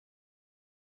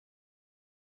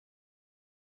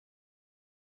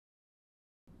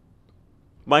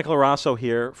Michael Raso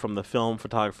here from the Film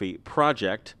Photography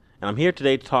Project, and I'm here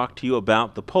today to talk to you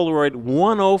about the Polaroid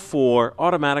 104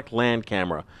 automatic land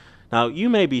camera. Now, you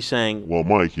may be saying, Well,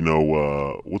 Mike,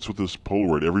 what's with this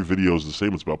Polaroid? Every video is the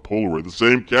same. It's about Polaroid, the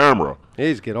same camera.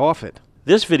 Please get off it.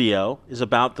 this video is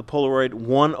about the Polaroid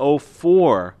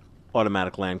 104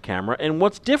 automatic land camera, and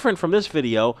what's different from this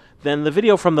video than the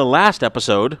video from the last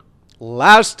episode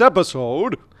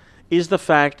is the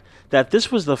fact that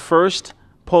this was the first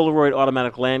Polaroid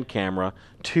automatic land camera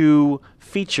to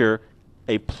feature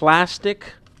a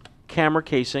plastic camera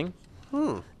casing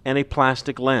and a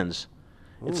plastic lens.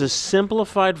 It's a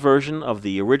simplified version of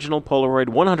the original Polaroid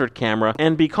 100 camera,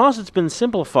 and because it's been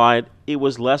simplified, it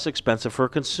was less expensive for a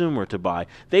consumer to buy.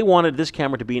 They wanted this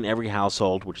camera to be in every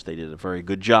household, which they did a very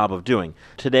good job of doing.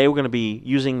 Today we're going to be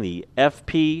using the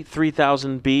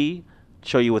FP3000B,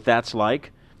 show you what that's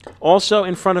like. Also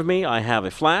in front of me I have a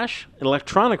flash, an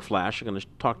electronic flash, I'm going to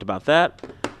talk about that,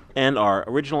 and our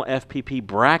original FPP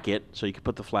bracket so you can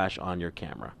put the flash on your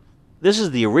camera. This is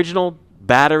the original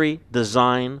battery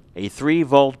design, a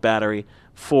 3-volt battery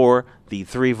for the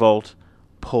 3-volt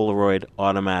Polaroid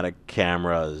automatic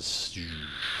cameras.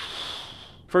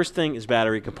 First thing is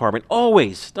battery compartment.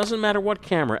 Always, doesn't matter what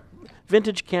camera,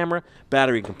 vintage camera,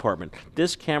 battery compartment.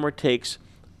 This camera takes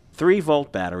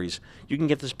 3-volt batteries. You can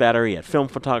get this battery at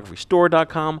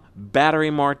filmphotographystore.com,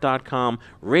 batterymart.com,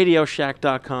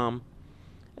 radioshack.com,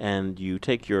 and you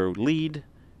take your lead,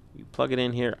 you plug it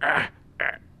in here.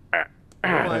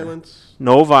 No violence.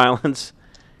 No violence.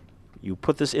 You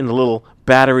put this in the little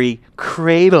battery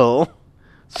cradle.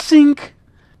 Sink.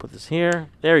 Put this here.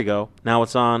 There you go. Now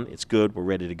it's on. It's good. We're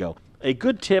ready to go. A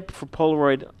good tip for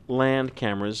Polaroid land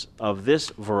cameras of this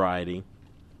variety: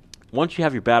 once you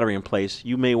have your battery in place,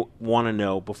 you may want to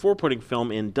know, before putting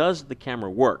film in, does the camera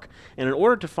work? And in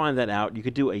order to find that out, you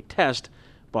could do a test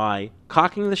by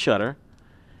cocking the shutter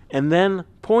and then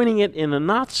pointing it in a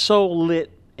not-so-lit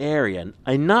area,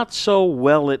 a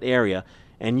not-so-well-lit area,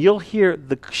 and you'll hear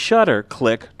the shutter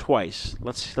click twice.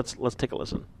 Let's take a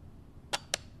listen.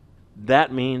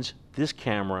 That means this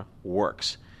camera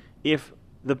works. If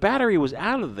the battery was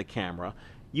out of the camera,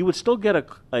 you would still get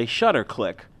a shutter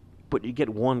click, but you get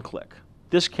one click.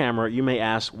 This camera, you may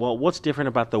ask, well, what's different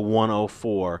about the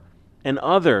 104 and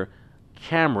other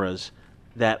cameras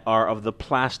that are of the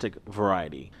plastic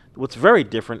variety? What's very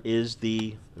different is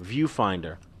the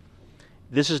viewfinder.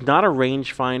 This is not a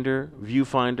rangefinder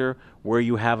viewfinder where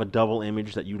you have a double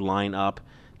image that you line up.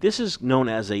 This is known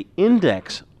as an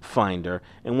index finder,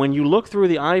 and when you look through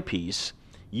the eyepiece,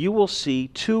 you will see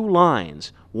two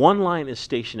lines. One line is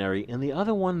stationary and the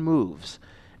other one moves.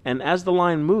 And as the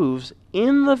line moves,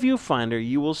 in the viewfinder,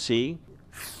 you will see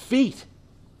feet.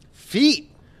 Feet.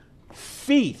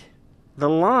 Feet. The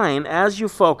line, as you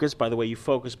focus, by the way, you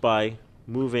focus by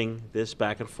moving this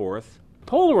back and forth.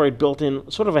 Polaroid built in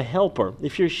sort of a helper.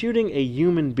 If you're shooting a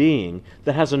human being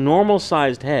that has a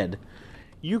normal-sized head,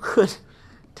 you could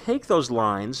take those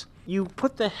lines, you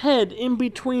put the head in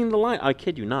between the line. I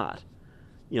kid you not.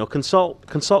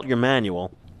 Consult your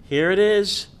manual. Here it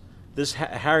is. This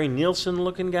Harry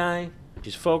Nielsen-looking guy,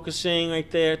 he's focusing right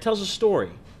there. It tells a story.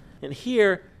 And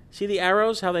here, see the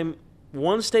arrows? How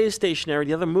one stays stationary,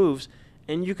 the other moves,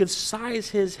 and you can size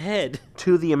his head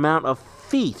to the amount of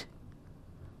feet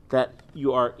that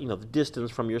you are, the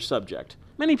distance from your subject.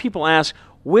 Many people ask,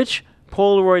 which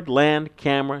Polaroid land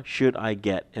camera should I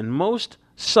get? And most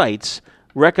sites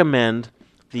recommend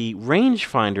the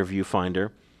rangefinder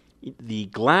viewfinder, the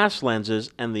glass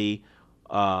lenses, and the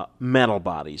metal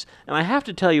bodies. And I have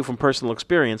to tell you from personal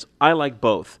experience, I like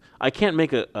both. I can't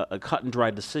make a cut and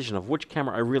dry decision of which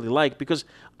camera I really like because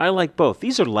I like both.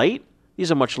 These are light.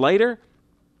 These are much lighter.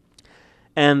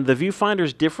 And the viewfinder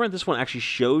is different. This one actually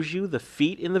shows you the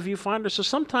feet in the viewfinder. So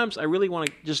sometimes I really want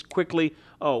to just quickly,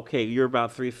 okay, you're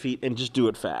about 3 feet, and just do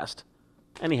it fast.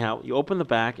 Anyhow, you open the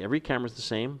back. Every camera's the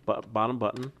same, bottom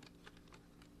button.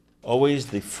 Always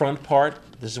the front part.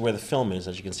 This is where the film is.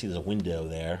 As you can see, there's a window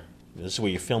there. This is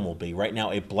where your film will be. Right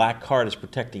now, a black card is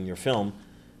protecting your film.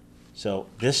 So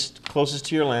this closest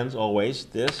to your lens, always.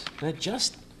 This, and it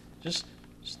just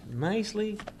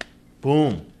nicely,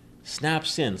 boom,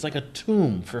 snaps in. It's like a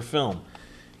tomb for film.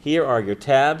 Here are your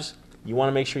tabs. You want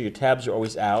to make sure your tabs are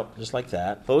always out, just like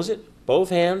that. Close it, both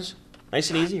hands, nice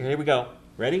and easy. Here we go.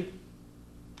 Ready?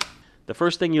 The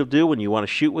first thing you'll do when you want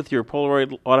to shoot with your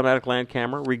Polaroid automatic land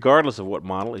camera, regardless of what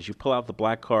model, is you pull out the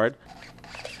black card.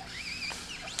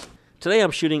 Today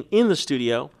I'm shooting in the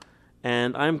studio,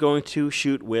 and I'm going to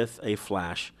shoot with a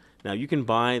flash. Now you can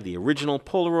buy the original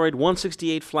Polaroid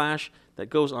 168 flash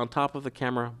that goes on top of the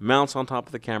camera, mounts on top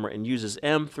of the camera, and uses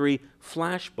M3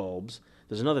 flash bulbs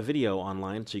There's another video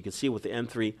online so you can see what the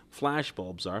M3 flash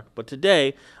bulbs are. But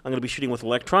today, I'm going to be shooting with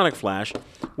electronic flash,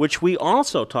 which we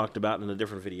also talked about in a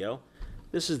different video.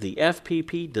 This is the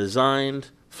FPP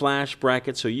designed flash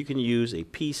bracket, so you can use a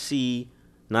PC,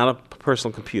 not a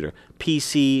personal computer,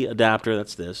 PC adapter,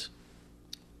 that's this,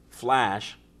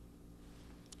 flash,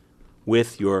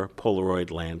 with your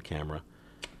Polaroid Land camera.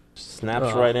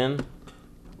 Snaps right in.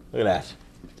 Look at that.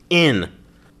 In.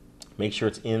 Make sure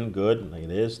it's in good. Like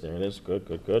it is. There it is. Good,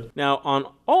 good, good. Now, on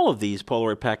all of these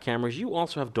Polaroid pack cameras, you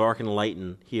also have dark and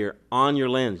lighten here on your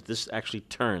lens. This actually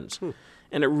turns.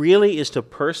 And it really is to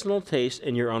personal taste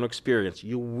and your own experience.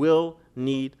 You will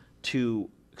need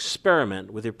to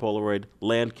experiment with your Polaroid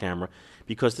Land camera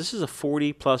because this is a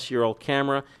 40-plus-year-old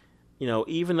camera. You know,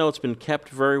 even though it's been kept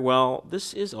very well,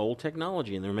 this is old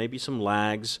technology, and there may be some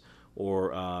lags or,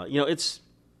 you know, it's,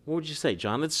 what would you say,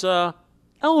 John? It's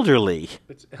elderly.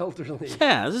 It's elderly.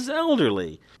 Yeah, this is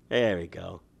elderly. There we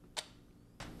go.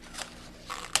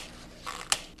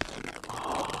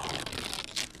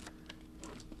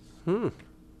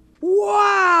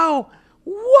 Wow!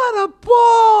 What a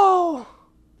ball!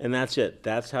 And that's it.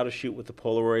 That's how to shoot with the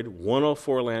Polaroid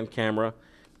 104 Land camera.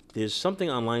 There's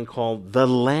something online called the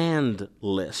Land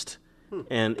List.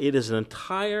 And it is an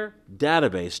entire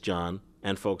database, John,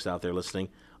 and folks out there listening,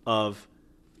 of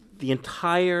the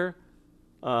entire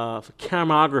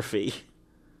camography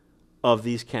of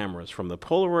these cameras, from the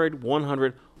Polaroid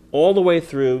 100 all the way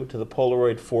through to the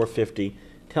Polaroid 450,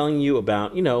 telling you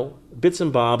about, you know, bits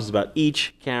and bobs about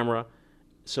each camera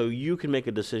so you can make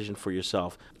a decision for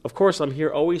yourself. Of course, I'm here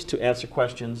always to answer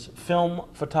questions.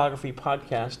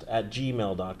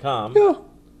 filmphotographypodcast@gmail.com. Yeah.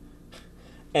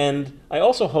 And I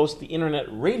also host the internet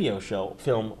radio show,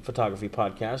 Film Photography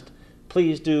Podcast.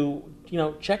 Please do, you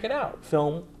know, check it out.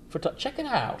 Check it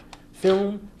out.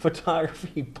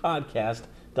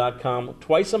 Filmphotographypodcast.com.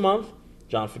 Twice a month.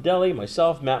 John Fideli,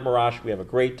 myself, Matt Marash. We have a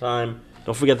great time.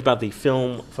 Don't forget about the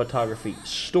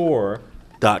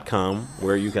filmphotographystore.com,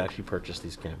 where you can actually purchase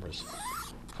these cameras.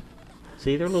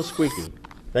 See, they're a little squeaky.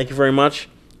 Thank you very much,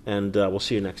 and we'll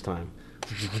see you next time.